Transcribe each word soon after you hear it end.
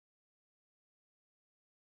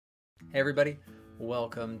Hey everybody,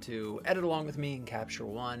 welcome to Edit Along with me in Capture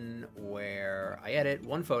One, where I edit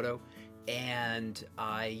one photo and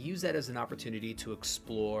I use that as an opportunity to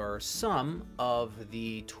explore some of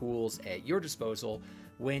the tools at your disposal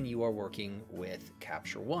when you are working with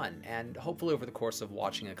Capture One. And hopefully over the course of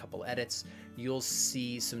watching a couple edits, you'll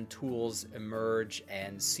see some tools emerge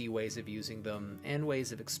and see ways of using them and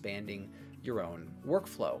ways of expanding your own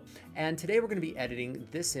workflow. And today we're going to be editing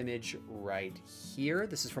this image right here.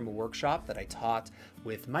 This is from a workshop that I taught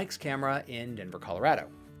with Mike's Camera in Denver, Colorado.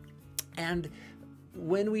 And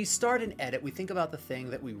when we start an edit, we think about the thing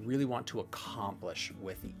that we really want to accomplish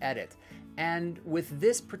with the edit. And with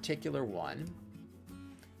this particular one,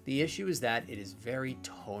 the issue is that it is very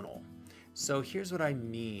tonal. So here's what I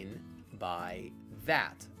mean by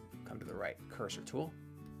that. Come to the right cursor tool.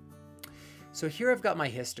 So here I've got my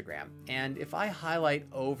histogram, and if I highlight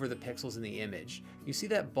over the pixels in the image, you see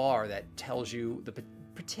that bar that tells you the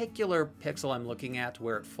particular pixel I'm looking at,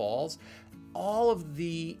 where it falls. All of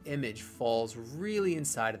the image falls really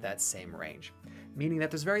inside of that same range, meaning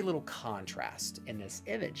that there's very little contrast in this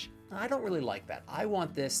image. I don't really like that. I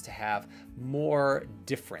want this to have more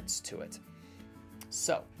difference to it.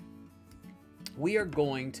 So we are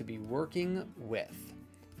going to be working with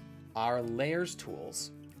our layers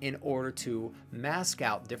tools in order to mask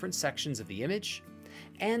out different sections of the image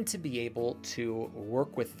and to be able to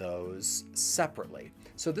work with those separately.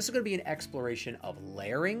 So this is going to be an exploration of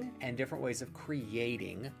layering and different ways of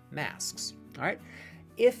creating masks. All right.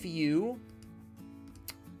 If you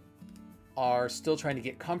are still trying to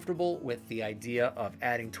get comfortable with the idea of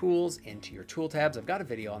adding tools into your tool tabs, I've got a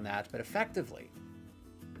video on that, but effectively,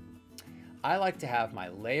 I like to have my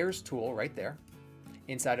layers tool right there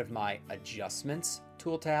inside of my adjustments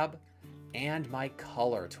tool tab and my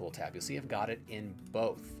color tool tab. You'll see I've got it in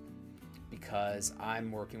both because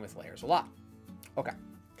I'm working with layers a lot. Okay,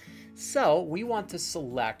 so we want to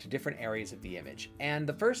select different areas of the image, and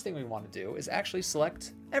the first thing we want to do is actually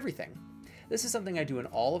select everything. This is something I do in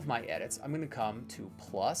all of my edits. I'm going to come to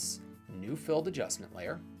plus new filled adjustment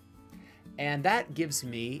layer, and that gives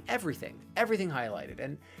me everything highlighted.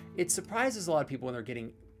 And it surprises a lot of people when they're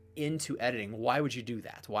getting into editing. Why would you do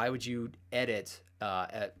that? Why would you edit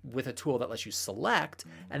with a tool that lets you select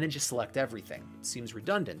and then just select everything? It seems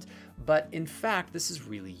redundant, but in fact, this is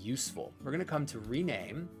really useful. We're going to come to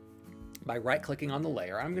rename by right-clicking on the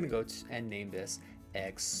layer. I'm going to go and name this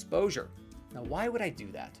exposure. Now, why would I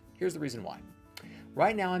do that? Here's the reason why.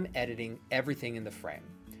 Right now, I'm editing everything in the frame,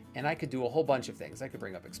 and I could do a whole bunch of things. I could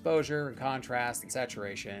bring up exposure and contrast and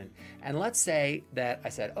saturation. And let's say that I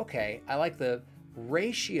said, okay, I like the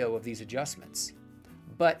ratio of these adjustments,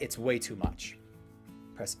 but it's way too much.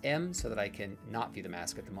 Press M so that I can not view the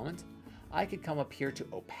mask at the moment. I could come up here to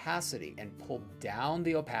opacity and pull down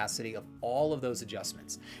the opacity of all of those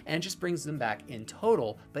adjustments, and it just brings them back in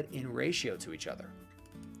total, but in ratio to each other.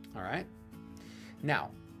 All right.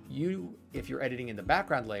 Now, if you're editing in the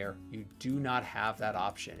background layer, you do not have that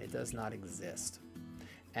option. It does not exist.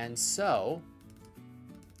 And so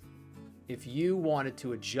if you wanted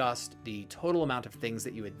to adjust the total amount of things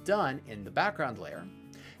that you had done in the background layer,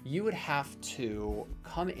 you would have to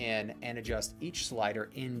come in and adjust each slider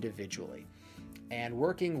individually. And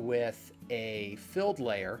working with a filled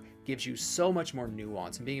layer gives you so much more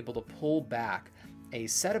nuance, and being able to pull back a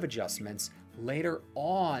set of adjustments later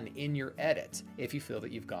on in your edit if you feel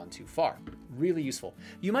that you've gone too far. Really useful.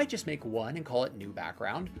 You might just make one and call it new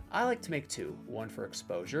background. I like to make two, one for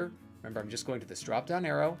exposure. Remember, I'm just going to this drop-down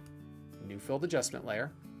arrow, new filled adjustment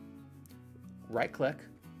layer, right click,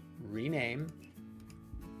 rename,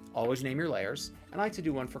 always name your layers, and I like to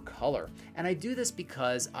do one for color. And I do this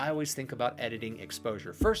because I always think about editing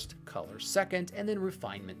exposure first, color second, and then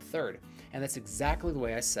refinement third. And that's exactly the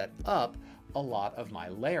way I set up a lot of my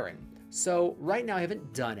layering. So right now I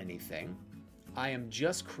haven't done anything. I am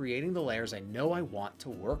just creating the layers I know I want to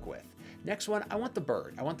work with. Next one, I want the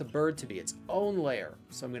bird. I want the bird to be its own layer.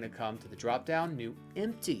 So I'm going to come to the drop down, new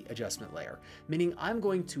empty adjustment layer, meaning I'm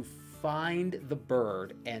going to find the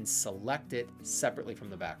bird and select it separately from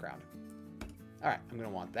the background. All right, I'm going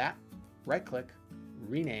to want that. Right click,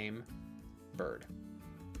 rename bird.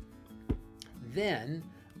 Then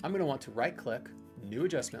I'm going to want to right click, new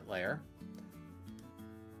adjustment layer,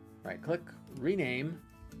 right click, rename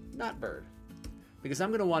not bird, because I'm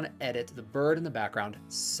going to want to edit the bird and the background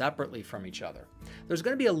separately from each other. There's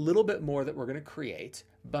going to be a little bit more that we're going to create,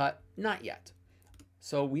 but not yet.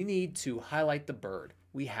 So we need to highlight the bird.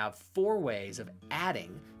 We have 4 ways of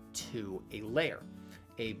adding to a layer.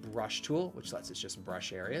 A brush tool, which lets us just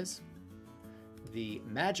brush areas. The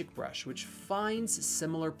magic brush, which finds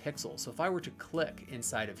similar pixels. So if I were to click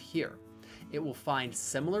inside of here, It will find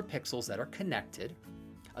similar pixels that are connected,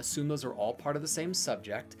 assume those are all part of the same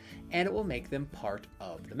subject, and it will make them part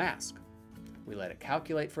of the mask. We let it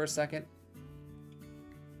calculate for a second.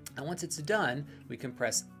 And once it's done, we can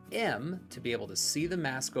press M to be able to see the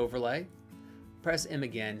mask overlay, press M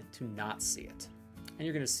again to not see it. And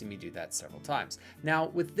you're going to see me do that several times. Now,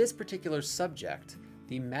 with this particular subject,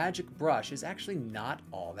 the magic brush is actually not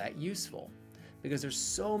all that useful because there's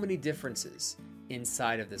so many differences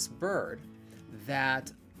inside of this bird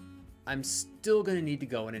that I'm still going to need to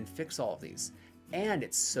go in and fix all of these. And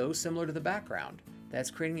it's so similar to the background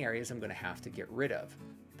that's creating areas I'm going to have to get rid of.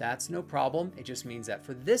 That's no problem. It just means that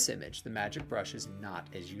for this image, the magic brush is not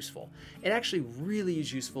as useful. It actually really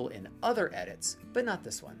is useful in other edits, but not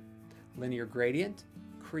this one. Linear gradient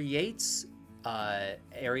creates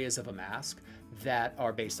areas of a mask that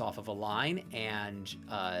are based off of a line and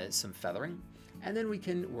some feathering. And then we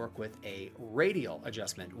can work with a radial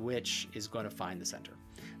adjustment, which is going to find the center.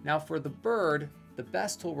 Now for the bird, the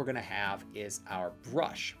best tool we're going to have is our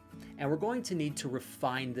brush. And we're going to need to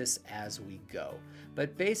refine this as we go.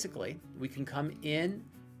 But basically, we can come in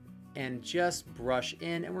and just brush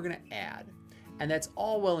in, and we're going to add. And that's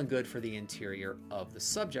all well and good for the interior of the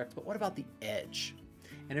subject, but what about the edge?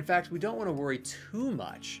 And in fact, we don't want to worry too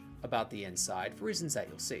much about the inside for reasons that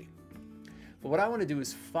you'll see. But what I want to do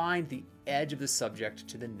is find the edge of the subject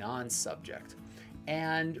to the non-subject.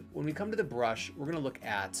 And when we come to the brush, we're going to look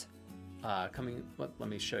at let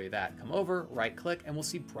me show you that. Come over, right click, and we'll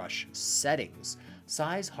see brush settings.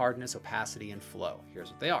 Size, hardness, opacity, and flow.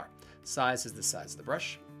 Here's what they are. Size is the size of the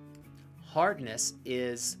brush. Hardness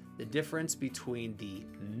is the difference between the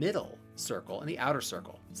middle circle and the outer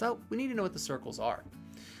circle. So we need to know what the circles are.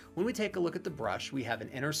 When we take a look at the brush, we have an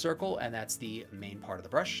inner circle, and that's the main part of the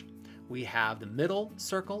brush. We have the middle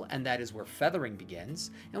circle, and that is where feathering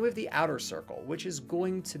begins. And we have the outer circle, which is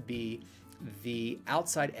going to be the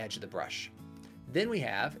outside edge of the brush. Then we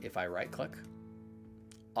have, if I right click,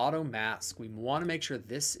 auto mask. We want to make sure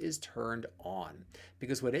this is turned on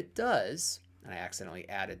because what it does, and I accidentally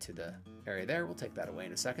added to the area there, we'll take that away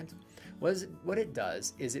in a second. What it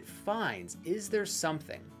does is it finds, is there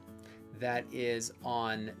something that is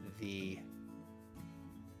on the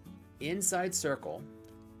inside circle,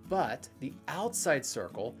 but the outside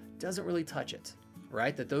circle doesn't really touch it,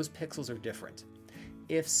 right? That those pixels are different.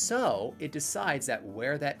 If so, it decides that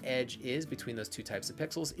where that edge is between those two types of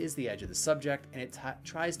pixels is the edge of the subject, and it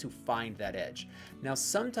tries to find that edge. Now,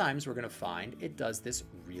 sometimes we're going to find it does this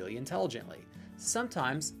really intelligently.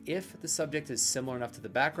 Sometimes, if the subject is similar enough to the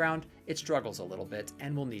background, it struggles a little bit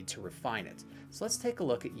and we'll need to refine it. So let's take a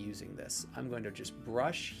look at using this. I'm going to just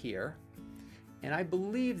brush here, and I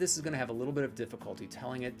believe this is going to have a little bit of difficulty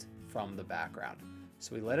telling it from the background.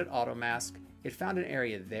 So we let it auto mask. It found an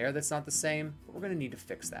area there that's not the same, but we're going to need to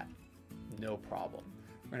fix that. No problem.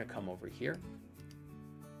 We're going to come over here.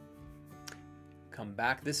 Come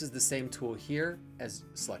back. This is the same tool here as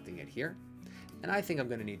selecting it here. And I think I'm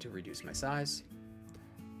going to need to reduce my size.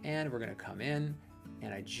 And we're going to come in,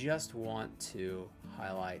 and I just want to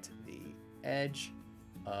highlight the edge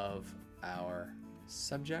of our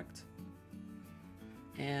subject.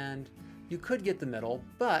 And you could get the middle,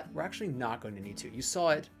 but we're actually not going to need to. You saw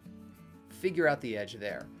it figure out the edge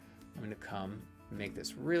there. I'm going to come make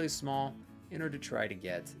this really small in order to try to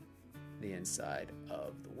get the inside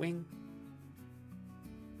of the wing.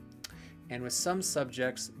 And with some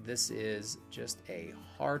subjects, this is just a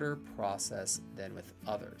harder process than with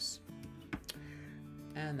others.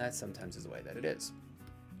 And that sometimes is the way that it is.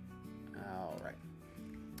 All right.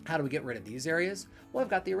 How do we get rid of these areas? Well, I've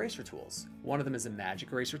got the eraser tools. One of them is a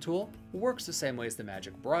magic eraser tool. Works the same way as the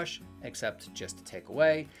magic brush, except just to take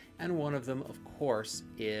away. And one of them, of course,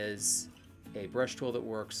 is a brush tool that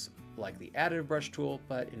works like the additive brush tool,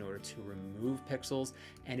 but in order to remove pixels.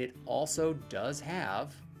 And it also does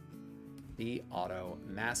have the auto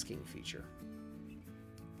masking feature,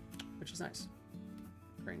 which is nice.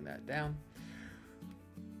 Bring that down.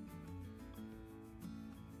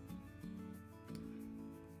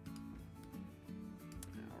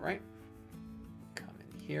 All right, come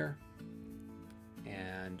in here,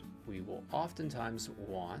 and we will oftentimes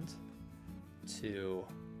want to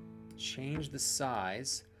change the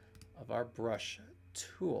size of our brush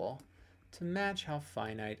tool to match how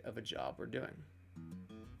finite of a job we're doing.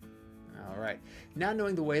 All right, now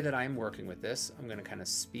knowing the way that I'm working with this, I'm going to kind of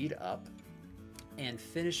speed up and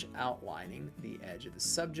finish outlining the edge of the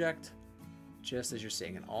subject, just as you're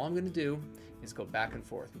seeing. And all I'm going to do is go back and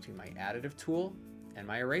forth between my additive tool and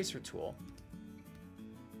my eraser tool,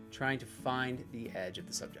 trying to find the edge of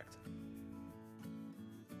the subject.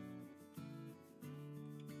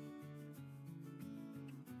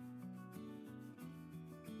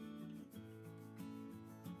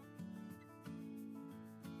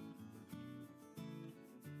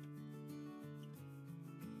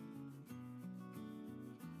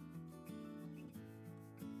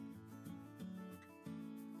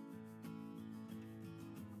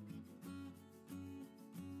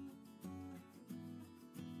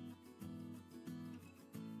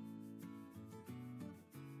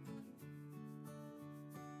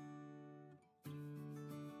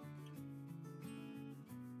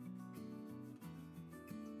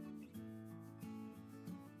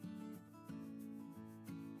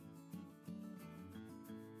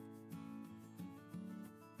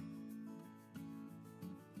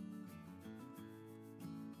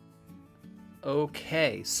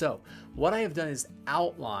 Okay, so what I have done is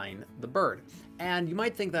outline the bird. And you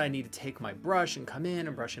might think that I need to take my brush and come in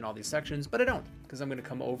and brush in all these sections, but I don't, because I'm going to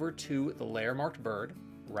come over to the layer marked bird,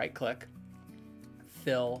 right click,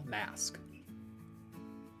 fill mask.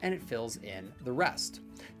 And it fills in the rest.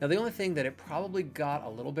 Now the only thing that it probably got a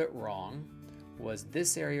little bit wrong was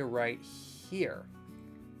this area right here.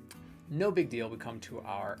 No big deal, we come to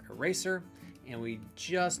our eraser and we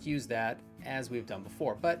just use that as we've done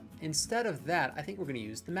before. But instead of that, I think we're going to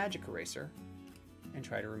use the magic eraser and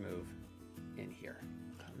try to remove in here.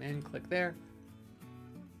 Come in, click there.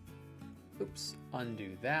 Oops,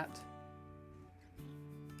 undo that.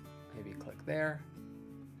 Maybe click there.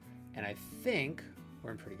 And I think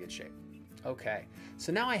we're in pretty good shape. Okay,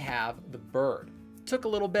 so now I have the bird. Took a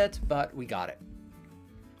little bit, but we got it.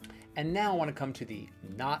 And now I want to come to the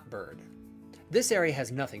not bird. This area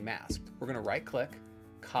has nothing masked. We're going to right click,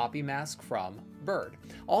 copy mask from bird.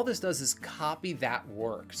 All this does is copy that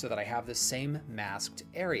work so that I have the same masked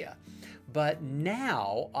area. But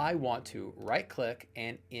now I want to right click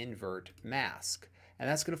and invert mask. And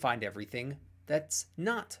that's going to find everything that's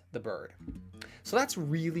not the bird. So that's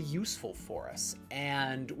really useful for us,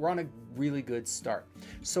 and we're on a really good start.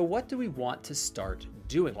 So what do we want to start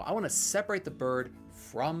doing? Well, I want to separate the bird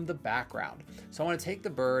from the background. So I want to take the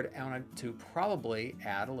bird and I want to probably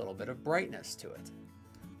add a little bit of brightness to it,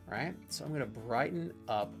 right? So I'm going to brighten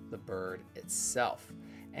up the bird itself.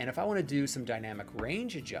 And if I want to do some dynamic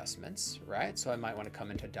range adjustments, right? So I might want to come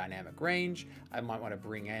into dynamic range. I might want to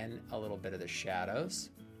bring in a little bit of the shadows,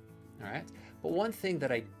 all right? But one thing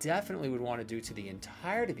that I definitely would want to do to the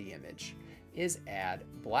entirety of the image is add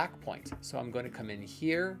black point. So I'm going to come in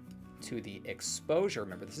here to the exposure.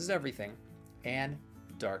 Remember, this is everything, and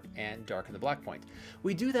darken the black point.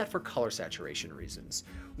 We do that for color saturation reasons.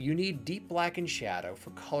 You need deep black and shadow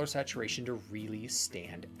for color saturation to really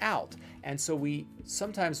stand out. And so we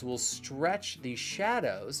sometimes will stretch these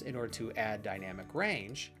shadows in order to add dynamic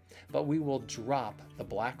range, but we will drop the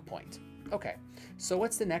black point. Okay, so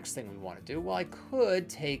what's the next thing we want to do? Well, I could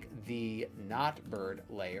take the not bird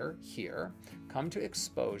layer here, come to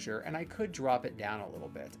exposure, and I could drop it down a little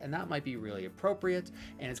bit. And that might be really appropriate,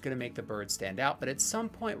 and it's going to make the bird stand out. But at some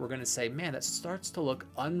point, we're going to say, man, that starts to look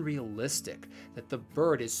unrealistic, that the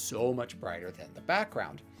bird is so much brighter than the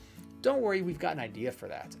background. Don't worry, we've got an idea for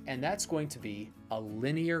that, and that's going to be a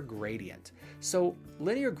linear gradient. So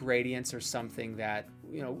linear gradients are something that,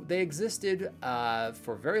 you know, they existed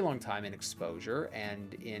for a very long time in exposure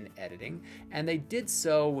and in editing, and they did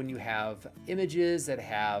so when you have images that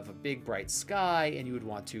have a big bright sky and you would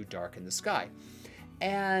want to darken the sky.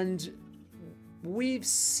 And we've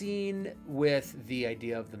seen with the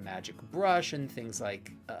idea of the magic brush and things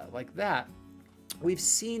like that, we've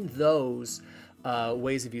seen those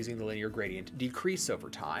ways of using the linear gradient decrease over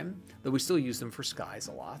time, though we still use them for skies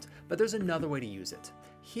a lot, but there's another way to use it.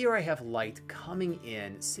 Here I have light coming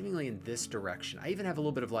in seemingly in this direction. I even have a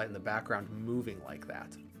little bit of light in the background moving like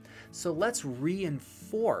that. So let's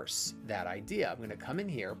reinforce that idea. I'm going to come in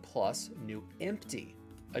here, plus new empty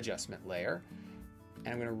adjustment layer, and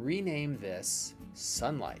I'm going to rename this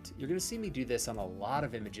sunlight. You're going to see me do this on a lot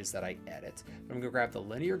of images that I edit. I'm going to grab the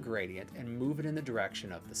linear gradient and move it in the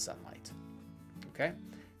direction of the sunlight. Okay,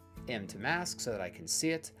 M to mask so that I can see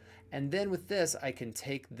it. And then with this, I can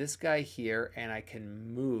take this guy here and I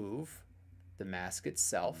can move the mask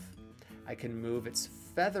itself. I can move its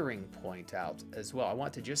feathering point out as well. I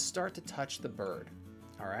want to just start to touch the bird.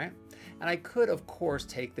 All right. And I could, of course,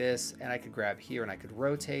 take this and I could grab here and I could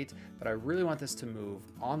rotate, but I really want this to move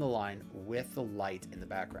on the line with the light in the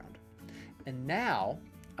background. And now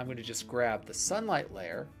I'm going to just grab the sunlight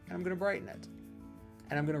layer and I'm going to brighten it.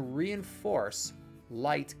 And I'm going to reinforce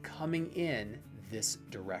light coming in this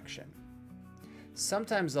direction.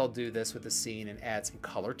 Sometimes I'll do this with the scene and add some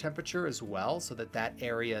color temperature as well so that that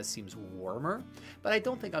area seems warmer, but I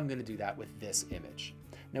don't think I'm going to do that with this image.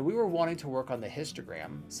 Now we were wanting to work on the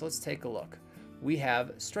histogram, so let's take a look. We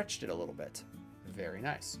have stretched it a little bit. Very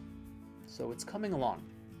nice. So it's coming along.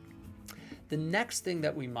 The next thing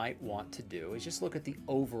that we might want to do is just look at the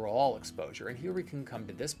overall exposure. And here we can come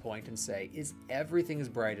to this point and say, is everything as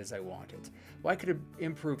bright as I want it? Well, I could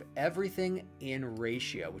improve everything in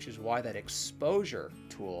ratio, which is why that exposure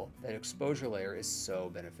tool, that exposure layer is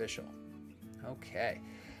so beneficial. Okay.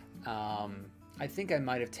 I think I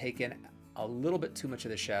might have taken a little bit too much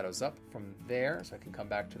of the shadows up from there. So I can come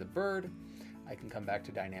back to the bird. I can come back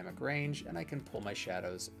to dynamic range and I can pull my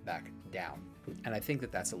shadows back down. And I think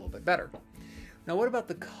that that's a little bit better. Now, what about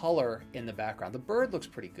the color in the background? The bird looks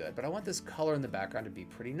pretty good, but I want this color in the background to be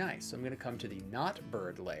pretty nice. So I'm going to come to the not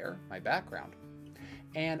bird layer, my background,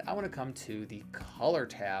 And I want to come to the color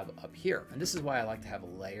tab up here. And this is why I like to have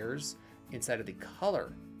layers inside of the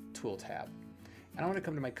color tool tab. And I want to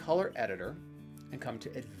come to my color editor and come to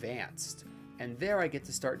advanced. And there I get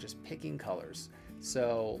to start just picking colors.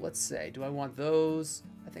 So let's say, do I want those?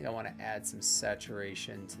 I think I want to add some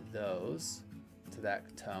saturation to those, to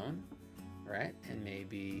that tone, right? And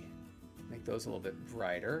maybe make those a little bit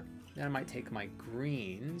brighter. Then I might take my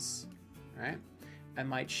greens, right? I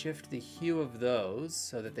might shift the hue of those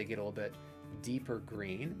so that they get a little bit deeper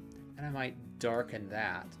green, and I might darken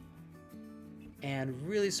that and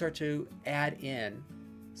really start to add in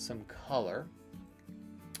some color.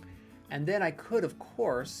 And then I could, of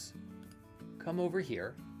course, come over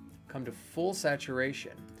here, come to full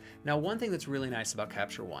saturation. Now, one thing that's really nice about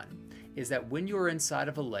Capture One is that when you're inside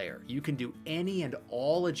of a layer, you can do any and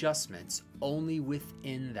all adjustments only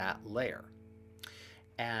within that layer.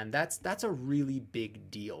 And that's a really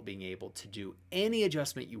big deal, being able to do any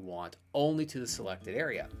adjustment you want only to the selected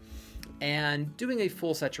area. And doing a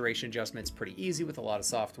full saturation adjustment is pretty easy with a lot of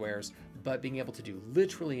softwares, but being able to do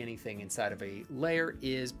literally anything inside of a layer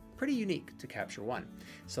is pretty unique to Capture One.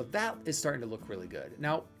 So that is starting to look really good.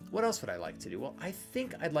 Now, what else would I like to do? Well, I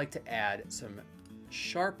think I'd like to add some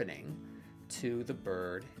sharpening to the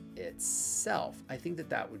bird itself. I think that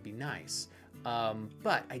that would be nice.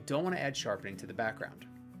 But I don't want to add sharpening to the background.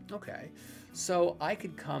 Okay, so I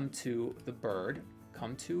could come to the bird,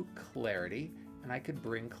 come to clarity, and I could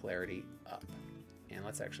bring clarity up. And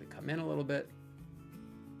let's actually come in a little bit.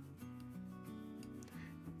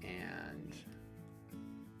 And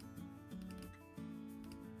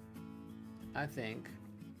I think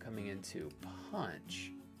coming into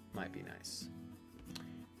punch might be nice.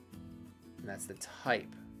 And that's the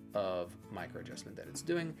type of micro adjustment that it's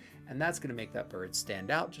doing, and that's going to make that bird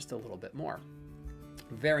stand out just a little bit more.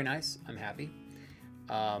 Very nice, I'm happy.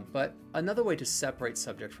 But another way to separate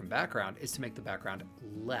subject from background is to make the background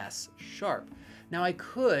less sharp. Now I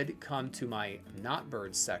could come to my not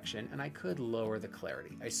birds section and I could lower the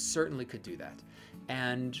clarity. I certainly could do that.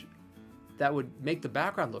 And that would make the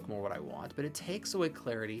background look more what I want, but it takes away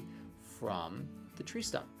clarity from the tree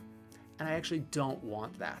stump. And I actually don't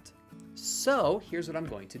want that. So here's what I'm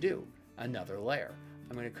going to do. Another layer.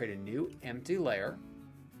 I'm going to create a new empty layer.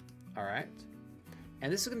 All right.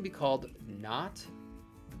 And this is going to be called not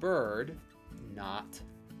bird, not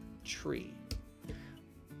tree.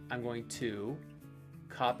 I'm going to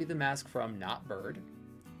copy the mask from not bird.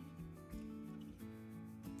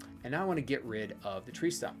 And now I want to get rid of the tree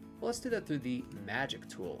stump. Well, let's do that through the magic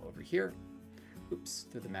tool over here. Oops,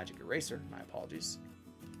 through the magic eraser, my apologies.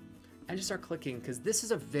 And just start clicking, because this is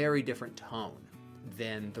a very different tone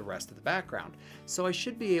than the rest of the background. So I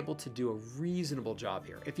should be able to do a reasonable job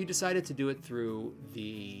here. If you decided to do it through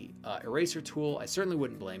the eraser tool, I certainly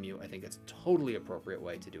wouldn't blame you. I think it's a totally appropriate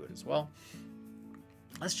way to do it as well.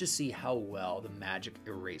 Let's just see how well the magic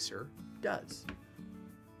eraser does.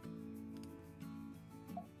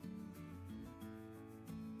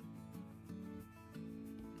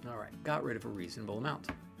 All right, got rid of a reasonable amount.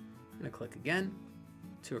 I'm gonna click again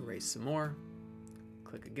to erase some more.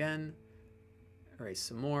 Click again, erase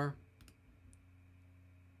some more.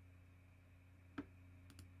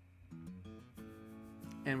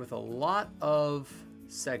 And with a lot of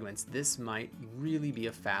segments, this might really be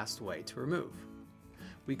a fast way to remove.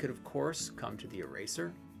 We could, of course, come to the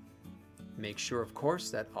eraser. Make sure, of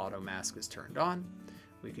course, that auto mask is turned on.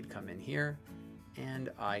 We could come in here, and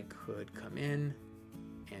I could come in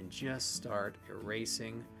and just start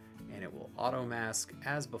erasing, and it will auto mask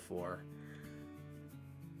as before.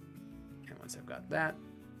 And once I've got that,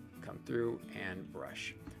 come through and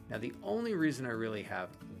brush. Now the only reason I really have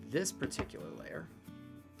this particular layer,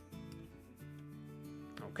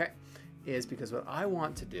 okay, is because what I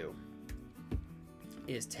want to do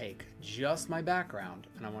is take just my background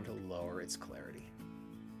and I want to lower its clarity.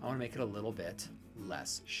 I want to make it a little bit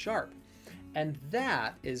less sharp. And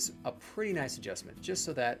that is a pretty nice adjustment, just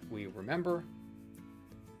so that we remember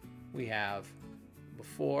we have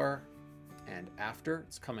before and after.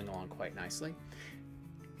 It's coming along quite nicely.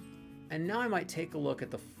 And now I might take a look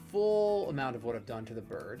at the full amount of what I've done to the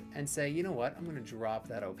bird and say, you know what, I'm going to drop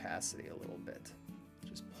that opacity a little bit.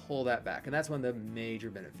 Just pull that back. And that's one of the major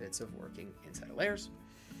benefits of working inside of layers.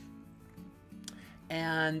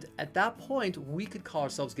 And at that point, we could call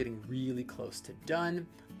ourselves getting really close to done.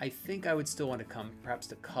 I think I would still want to come perhaps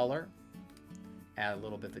to color, add a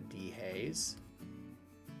little bit of a dehaze,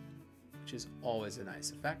 which is always a nice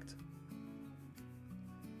effect,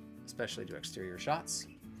 especially to exterior shots.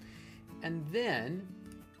 And then,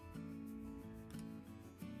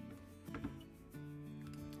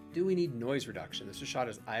 do we need noise reduction? This was shot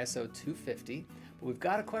as ISO 250, But we've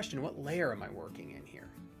got to question, what layer am I working in here?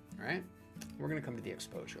 All right, we're going to come to the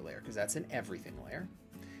exposure layer because that's an everything layer.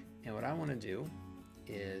 And what I want to do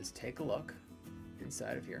is take a look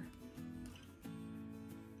inside of here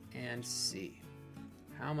and see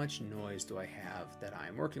how much noise do I have that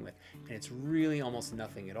I'm working with. And it's really almost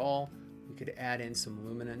nothing at all. We could add in some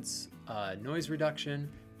luminance noise reduction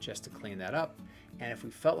just to clean that up. And if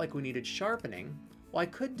we felt like we needed sharpening, well, I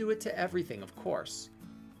could do it to everything, of course.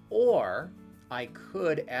 Or I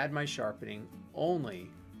could add my sharpening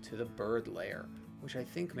only to the bird layer, which I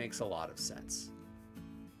think makes a lot of sense.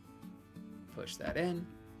 Push that in.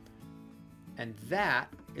 And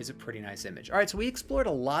that is a pretty nice image. All right, so we explored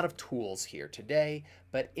a lot of tools here today,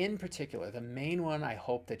 but in particular, the main one I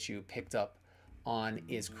hope that you picked up on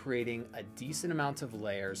is creating a decent amount of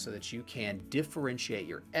layers so that you can differentiate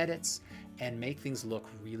your edits and make things look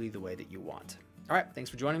really the way that you want. All right, thanks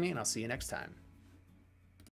for joining me, and I'll see you next time.